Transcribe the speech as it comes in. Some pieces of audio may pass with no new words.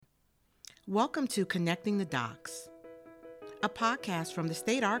Welcome to Connecting the Docs, a podcast from the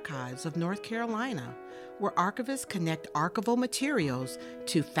State Archives of North Carolina, where archivists connect archival materials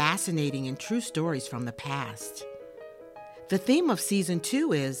to fascinating and true stories from the past. The theme of Season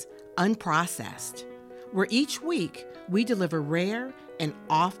 2 is Unprocessed, where each week we deliver rare and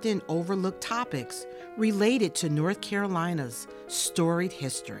often overlooked topics related to North Carolina's storied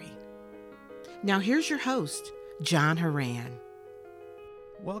history. Now here's your host, John Horan.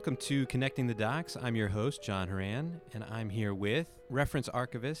 Welcome to Connecting the Docs. I'm your host, John Horan, and I'm here with reference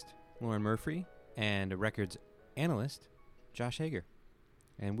archivist Lauren Murphy and a records analyst, Josh Hager.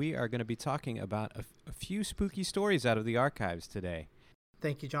 And we are going to be talking about a few spooky stories out of the archives today.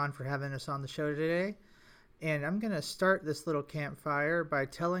 Thank you, John, for having us on the show today. And I'm going to start this little campfire by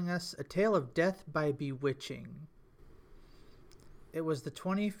telling us a tale of death by bewitching. It was the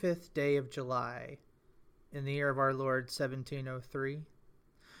 25th day of July in the year of our Lord 1703.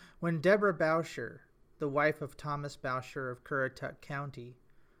 When Deborah Bousher, the wife of Thomas Bousher of Currituck County,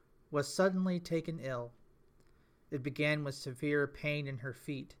 was suddenly taken ill. It began with severe pain in her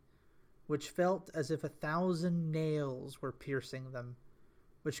feet, which felt as if 1,000 nails were piercing them,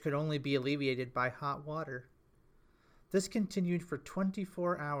 which could only be alleviated by hot water. This continued for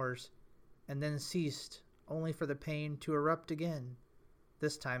 24 hours, and then ceased, only for the pain to erupt again,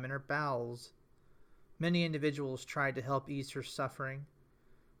 this time in her bowels. Many individuals tried to help ease her suffering,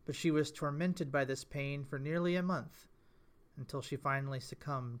 but she was tormented by this pain for nearly a month, until she finally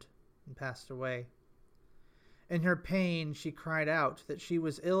succumbed and passed away. In her pain, she cried out that she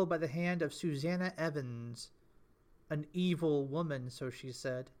was ill by the hand of Susanna Evans, an evil woman, so she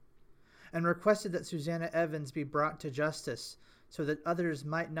said, and requested that Susanna Evans be brought to justice so that others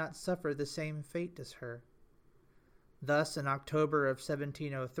might not suffer the same fate as her. Thus, in October of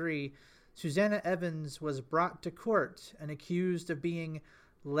 1703, Susanna Evans was brought to court and accused of being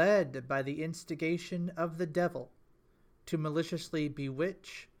led by the instigation of the devil to maliciously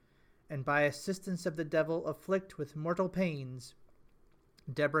bewitch and by assistance of the devil afflict with mortal pains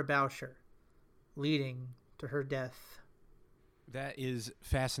Deborah Bousher, leading to her death. That is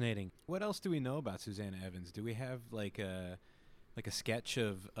fascinating. What else do we know about Susanna Evans? Do we have like a sketch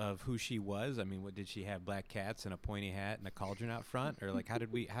of who she was? I mean, what did she have? Black cats and a pointy hat and a cauldron out front, or like how do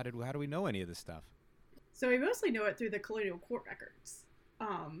we know any of this stuff? So we mostly know it through the colonial court records.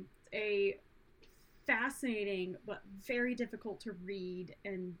 A fascinating but very difficult to read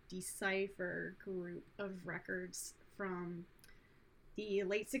and decipher group of records from the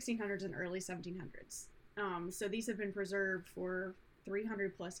late 1600s and early 1700s. So these have been preserved for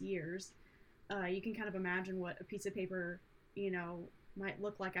 300 plus years. You can kind of imagine what a piece of paper, might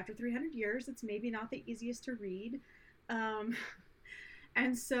look like after 300 years. It's maybe not the easiest to read.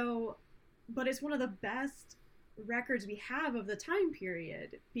 And so, but it's one of the best records we have of the time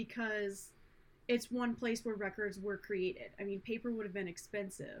period because it's one place where records were created. I mean, paper would have been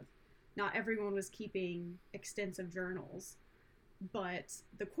expensive. Not everyone was keeping extensive journals, but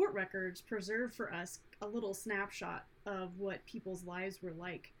the court records preserve for us a little snapshot of what people's lives were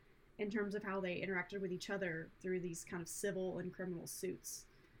like in terms of how they interacted with each other through these kind of civil and criminal suits.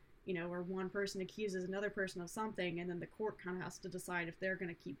 Where one person accuses another person of something, and then the court kind of has to decide if they're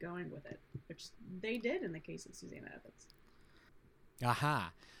going to keep going with it, which they did in the case of Susanna Evans.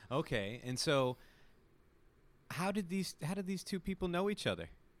 Aha. Okay. And so, how did these two people know each other?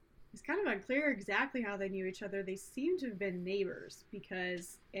 It's kind of unclear exactly how they knew each other. They seem to have been neighbors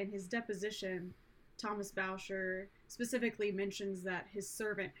because in his deposition, Thomas Bousher specifically mentions that his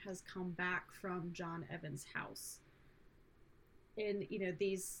servant has come back from John Evans' house. And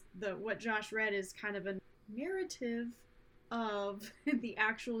what Josh read is kind of a narrative of the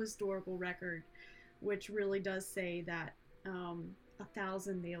actual historical record, which really does say that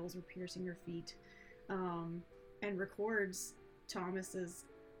 1,000 nails were piercing her feet, and records Thomas's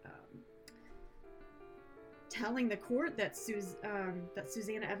telling the court that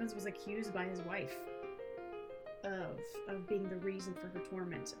Susanna Evans was accused by his wife of being the reason for her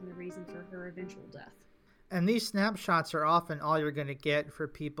torment and the reason for her eventual death. And these snapshots are often all you're going to get for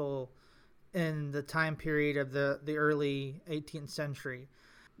people in the time period of the early 18th century.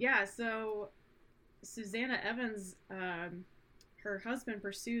 Yeah, so Susanna Evans, her husband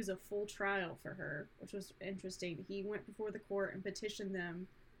pursues a full trial for her, which was interesting. He went before the court and petitioned them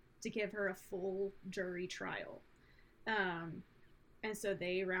to give her a full jury trial. And so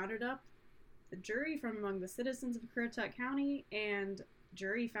they rounded up the jury from among the citizens of Currituck County, and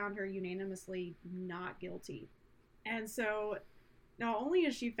jury found her unanimously not guilty. And so not only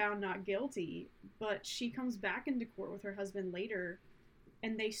is she found not guilty, but she comes back into court with her husband later,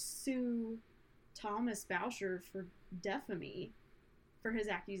 and they sue Thomas Bousher for defamy for his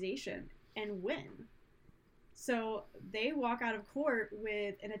accusation. and win. So they walk out of court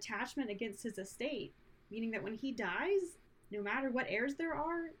with an attachment against his estate, meaning that when he dies, no matter what heirs there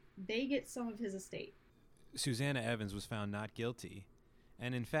are, they get some of his estate. Susanna Evans was found not guilty,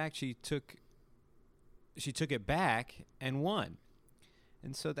 and in fact, she took it back and won.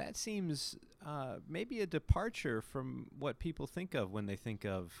 And so that seems maybe a departure from what people think of when they think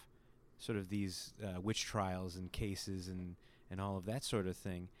of sort of these witch trials and cases and all of that sort of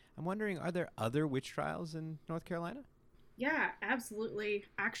thing. I'm wondering, are there other witch trials in North Carolina? Yeah, absolutely.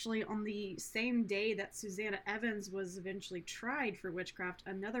 Actually, on the same day that Susanna Evans was eventually tried for witchcraft,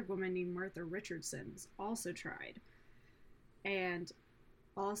 another woman named Martha Richardson was also tried and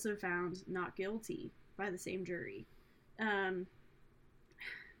also found not guilty by the same jury.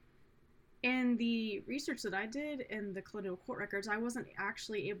 In the research that I did in the colonial court records, I wasn't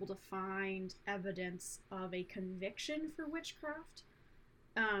actually able to find evidence of a conviction for witchcraft.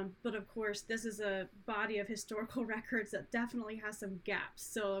 But of course, this is a body of historical records that definitely has some gaps.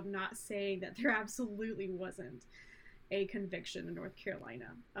 So I'm not saying that there absolutely wasn't a conviction in North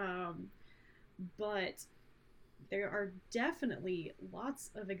Carolina. But there are definitely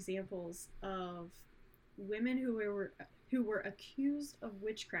lots of examples of women who were accused of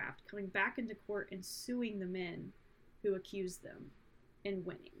witchcraft coming back into court and suing the men who accused them and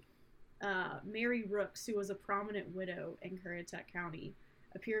winning. Mary Rooks, who was a prominent widow in Currituck County,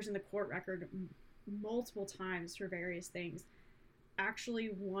 appears in the court record multiple times for various things,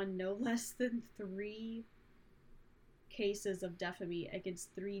 actually won no less than 3 cases of defamy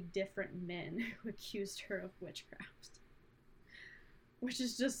against 3 different men who accused her of witchcraft, which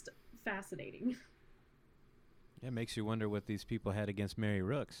is just fascinating. Yeah, it makes you wonder what these people had against Mary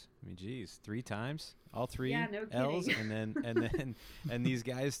Rooks. I mean, geez, 3 times, all 3 yeah, no L's, kidding. and these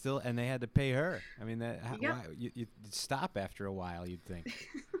guys still, and they had to pay her. I mean, Yep. why, you'd stop after a while, you'd think.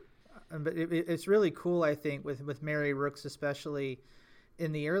 But it's really cool, I think, with Mary Rooks, especially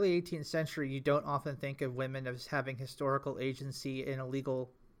in the early 18th century. You don't often think of women as having historical agency in a legal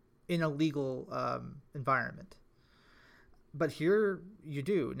environment. But here you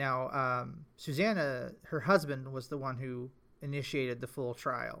do. Now, Susanna, her husband, was the one who initiated the full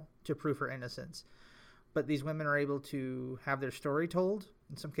trial to prove her innocence. But these women are able to have their story told,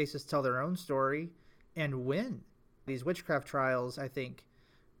 in some cases tell their own story, and win. These witchcraft trials, I think,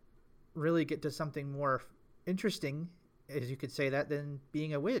 really get to something more interesting, as you could say that, than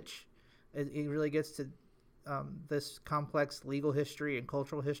being a witch. It really gets to this complex legal history and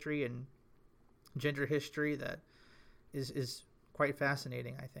cultural history and gender history that is quite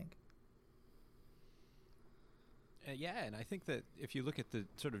fascinating, I think. Yeah, and I think that if you look at the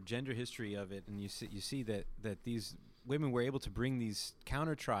sort of gender history of it, and you see that these women were able to bring these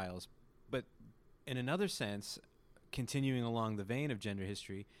counter trials, but in another sense, continuing along the vein of gender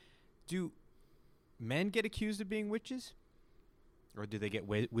history, do men get accused of being witches? Or do they get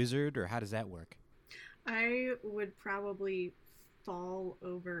wizard, or how does that work? I would probably fall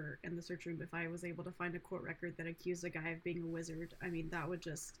over in the search room if I was able to find a court record that accused a guy of being a wizard. I mean, that would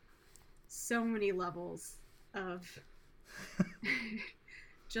just... so many levels of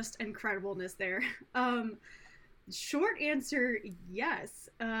just incredibleness there. Short answer, yes.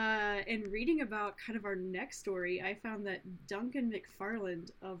 In reading about kind of our next story, I found that Duncan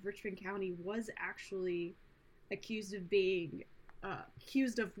McFarland of Richmond County was actually accused of being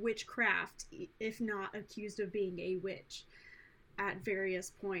accused of witchcraft, if not accused of being a witch at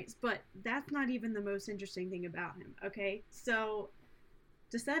various points. But that's not even the most interesting thing about him, okay? So,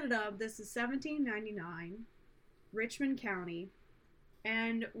 to set it up, this is 1799, Richmond County,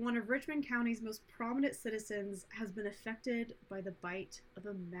 and one of Richmond County's most prominent citizens has been affected by the bite of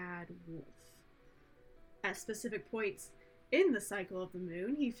a mad wolf. At specific points in the cycle of the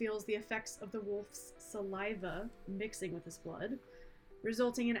moon, he feels the effects of the wolf's saliva mixing with his blood,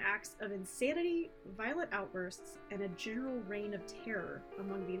 resulting in acts of insanity, violent outbursts, and a general reign of terror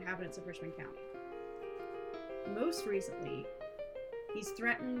among the inhabitants of Richmond County. Most recently, he's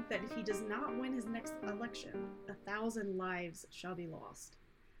threatened that if he does not win his next election, 1,000 lives shall be lost.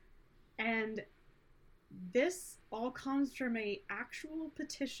 And this all comes from an actual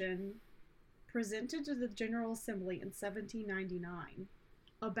petition presented to the General Assembly in 1799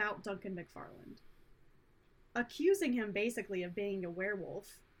 about Duncan McFarland, accusing him basically of being a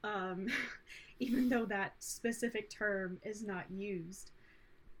werewolf, even though that specific term is not used.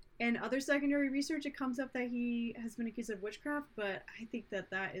 In other secondary research, it comes up that he has been accused of witchcraft, but I think that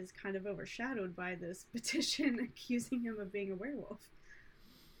that is kind of overshadowed by this petition accusing him of being a werewolf.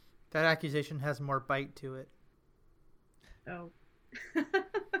 That accusation has more bite to it. Oh.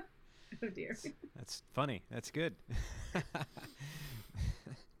 Oh dear. That's funny. That's good.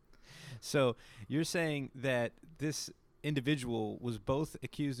 So you're saying that this individual was both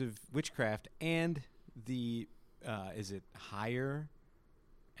accused of witchcraft and the, is it higher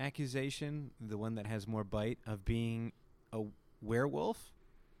accusation, the one that has more bite, of being a werewolf?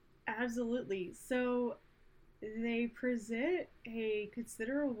 Absolutely. So they present a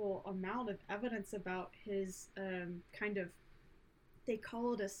considerable amount of evidence about his they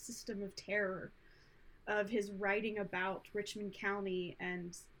call it a system of terror, of his writing about Richmond County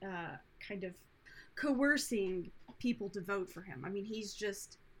and kind of coercing people to vote for him. I mean, he's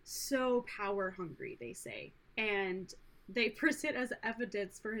just so power hungry, they say. And they present as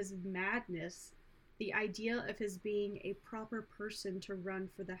evidence for his madness the idea of his being a proper person to run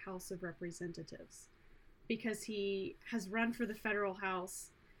for the House of Representatives, because he has run for the federal House,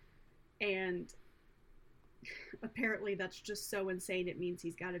 and apparently that's just so insane it means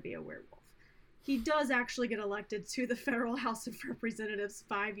he's got to be a werewolf. He does actually get elected to the federal House of Representatives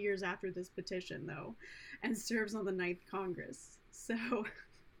 5 years after this petition, though, and serves on the 9th Congress. So,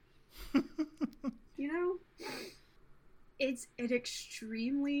 you know, it's an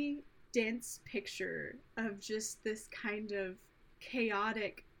extremely dense picture of just this kind of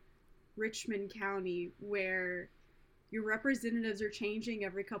chaotic Richmond County where your representatives are changing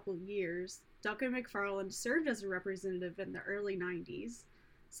every couple of years. Duncan McFarland served as a representative in the early 90s,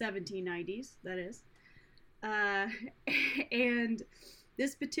 1790s, that is. And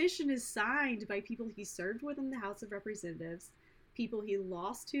this petition is signed by people he served with in the House of Representatives, people he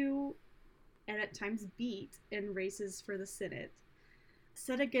lost to and at times beat in races for the Senate,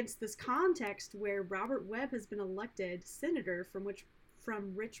 set against this context where Robert Webb has been elected senator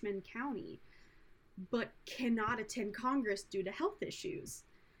from Richmond County, but cannot attend Congress due to health issues.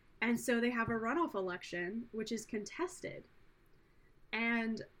 And so they have a runoff election, which is contested.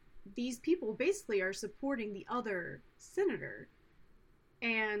 And these people basically are supporting the other senator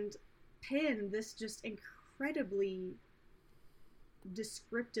and pin this just incredibly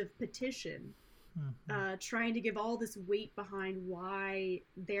descriptive petition, trying to give all this weight behind why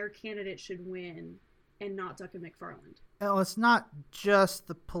their candidate should win and not Duncan McFarland. Well, it's not just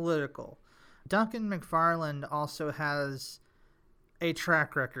the political. Duncan McFarland also has a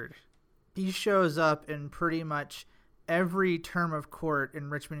track record. He shows up in pretty much every term of court in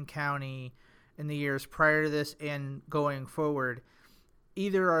Richmond County in the years prior to this and going forward,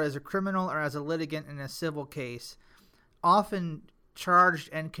 either as a criminal or as a litigant in a civil case, often charged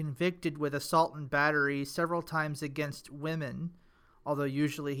and convicted with assault and battery several times against women, although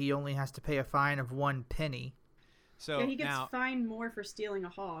usually he only has to pay a fine of 1 penny. So yeah, he gets fined more for stealing a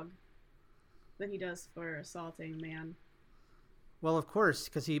hog than he does for assaulting a man. Well, of course,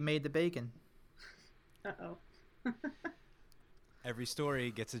 because he made the bacon. Uh-oh. Every story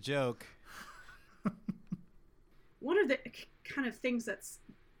gets a joke. One of the kind of things that's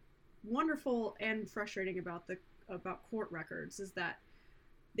wonderful and frustrating about court records is that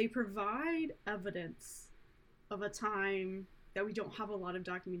they provide evidence of a time that we don't have a lot of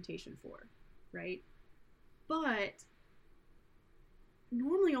documentation for, right? But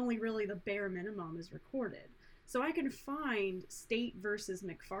normally only really the bare minimum is recorded. So I can find State versus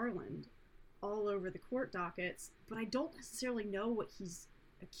McFarland all over the court dockets, but I don't necessarily know what he's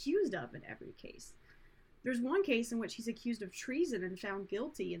accused of in every case. There's one case in which he's accused of treason and found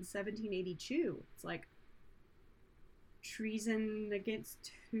guilty in 1782. It's like treason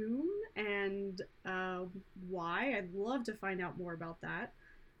against whom and why? I'd love to find out more about that.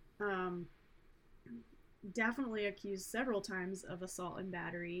 Definitely accused several times of assault and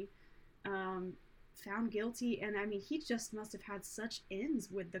battery. Found guilty, and I mean, he just must have had such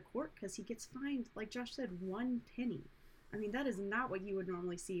ends with the court because he gets fined, like Josh said, 1 penny. I mean, that is not what you would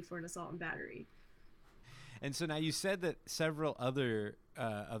normally see for an assault and battery. And so now you said that several other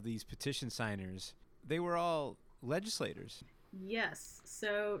of these petition signers, they were all legislators. Yes.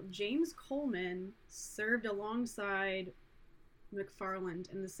 So James Coleman served alongside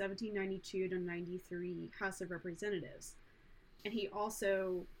McFarland in the 1792 to 93 House of Representatives. And he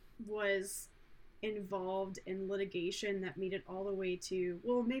also was involved in litigation that made it all the way to,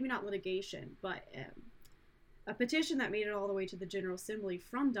 well, maybe not litigation, but a petition that made it all the way to the General Assembly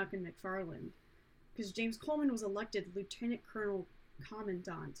from Duncan McFarland, because James Coleman was elected Lieutenant Colonel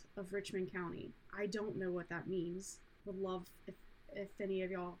Commandant of Richmond County. I don't know what that means. Would love if any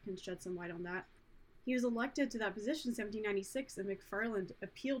of y'all can shed some light on that. He was elected to that position in 1796, and McFarland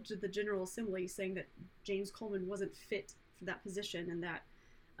appealed to the General Assembly saying that James Coleman wasn't fit for that position and that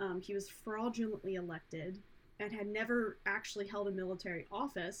he was fraudulently elected and had never actually held a military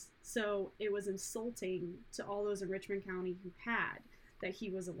office, so it was insulting to all those in Richmond County who had that he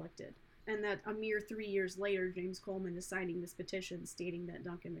was elected. And that a mere 3 years later, James Coleman is signing this petition stating that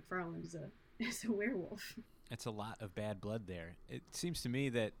Duncan McFarlane is a werewolf. It's a lot of bad blood there. It seems to me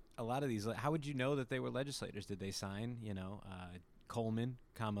that a lot of these, how would you know that they were legislators? Did they sign, Coleman,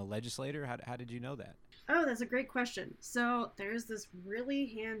 legislator? How did you know that? Oh, that's a great question. So there's this really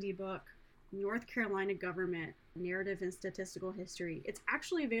handy book, North Carolina Government Narrative and Statistical History. It's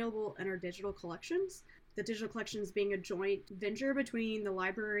actually available in our digital collections. The digital collections being a joint venture between the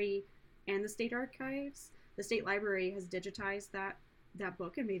library and the state archives. The state library has digitized that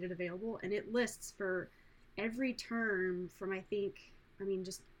book and made it available, and it lists for every term from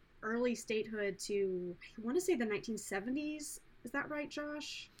just early statehood to, I want to say, the 1970s. Is that right,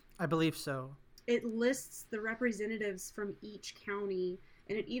 Josh? I believe so. It lists the representatives from each county,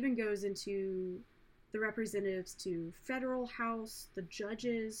 and it even goes into the representatives to federal house, the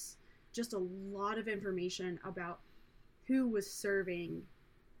judges, just a lot of information about who was serving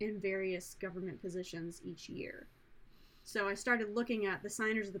in various government positions each year. So I started looking at the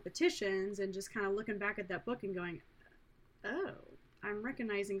signers of the petitions and just kind of looking back at that book and going, oh, I'm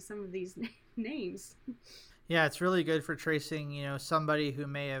recognizing some of these names. Yeah, it's really good for tracing, somebody who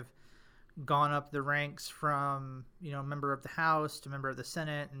may have gone up the ranks from, member of the House to member of the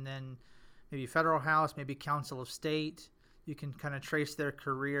Senate, and then maybe federal House, maybe Council of State. You can kind of trace their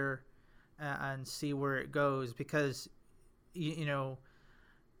career and see where it goes, because,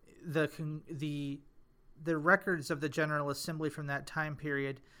 the records of the General Assembly from that time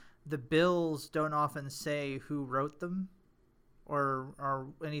period, the bills don't often say who wrote them or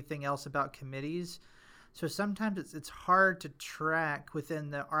anything else about committees. So sometimes it's hard to track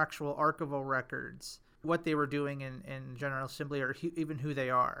within the actual archival records what they were doing in General Assembly, or even who they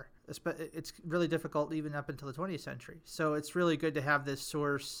are. It's really difficult even up until the 20th century. So it's really good to have this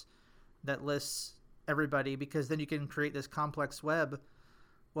source that lists everybody, because then you can create this complex web.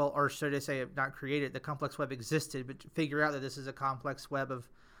 Well, or should I say, not create it, the complex web existed, but figure out that this is a complex web of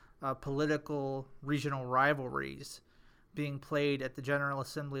political regional rivalries being played at the General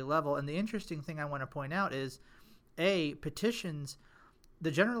Assembly level. And the interesting thing I want to point out is, petitions,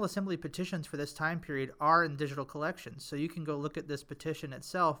 the General Assembly petitions for this time period are in digital collections. So you can go look at this petition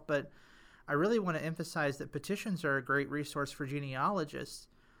itself, but I really want to emphasize that petitions are a great resource for genealogists,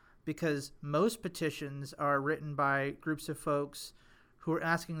 because most petitions are written by groups of folks who are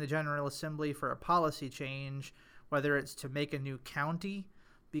asking the General Assembly for a policy change, whether it's to make a new county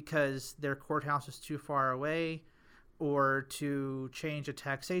because their courthouse is too far away, or to change a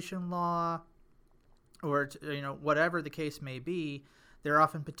taxation law, or to, whatever the case may be. There are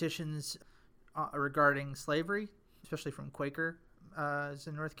often petitions regarding slavery, especially from Quakers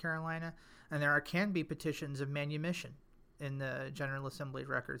in North Carolina, and there can be petitions of manumission in the General Assembly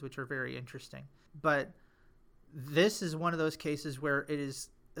records, which are very interesting. But this is one of those cases where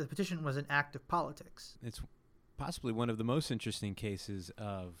the petition was an act of politics. It's possibly one of the most interesting cases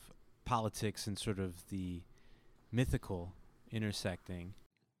of politics and sort of the mythical intersecting.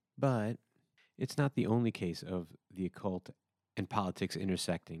 But it's not the only case of the occult and politics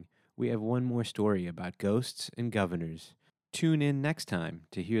intersecting. We have one more story about ghosts and governors. Tune in next time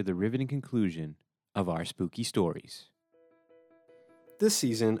to hear the riveting conclusion of our spooky stories. This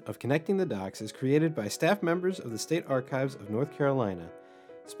season of Connecting the Docs is created by staff members of the State Archives of North Carolina.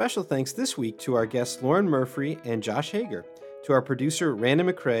 Special thanks this week to our guests Lauren Murphy and Josh Hager, to our producer Randa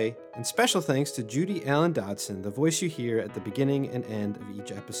McCrae, and special thanks to Judy Allen Dodson, the voice you hear at the beginning and end of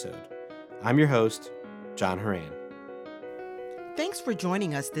each episode. I'm your host, John Horan. Thanks for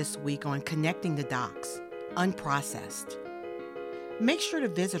joining us this week on Connecting the Docs, Unprocessed. Make sure to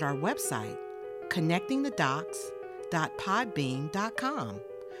visit our website, connectingthedocs.podbean.com,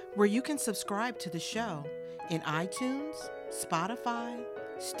 where you can subscribe to the show in iTunes, Spotify,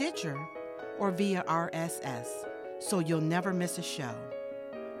 Stitcher, or via RSS, so you'll never miss a show.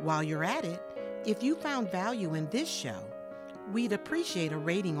 While you're at it, if you found value in this show, we'd appreciate a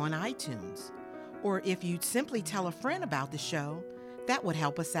rating on iTunes. Or if you'd simply tell a friend about the show, that would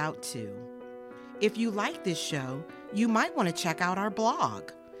help us out too. If you like this show, you might want to check out our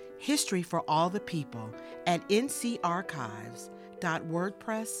blog, History for All the People, at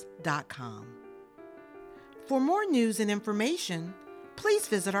ncarchives.wordpress.com. For more news and information, please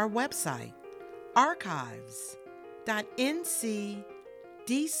visit our website,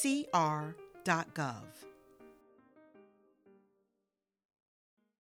 archives.ncdcr.gov.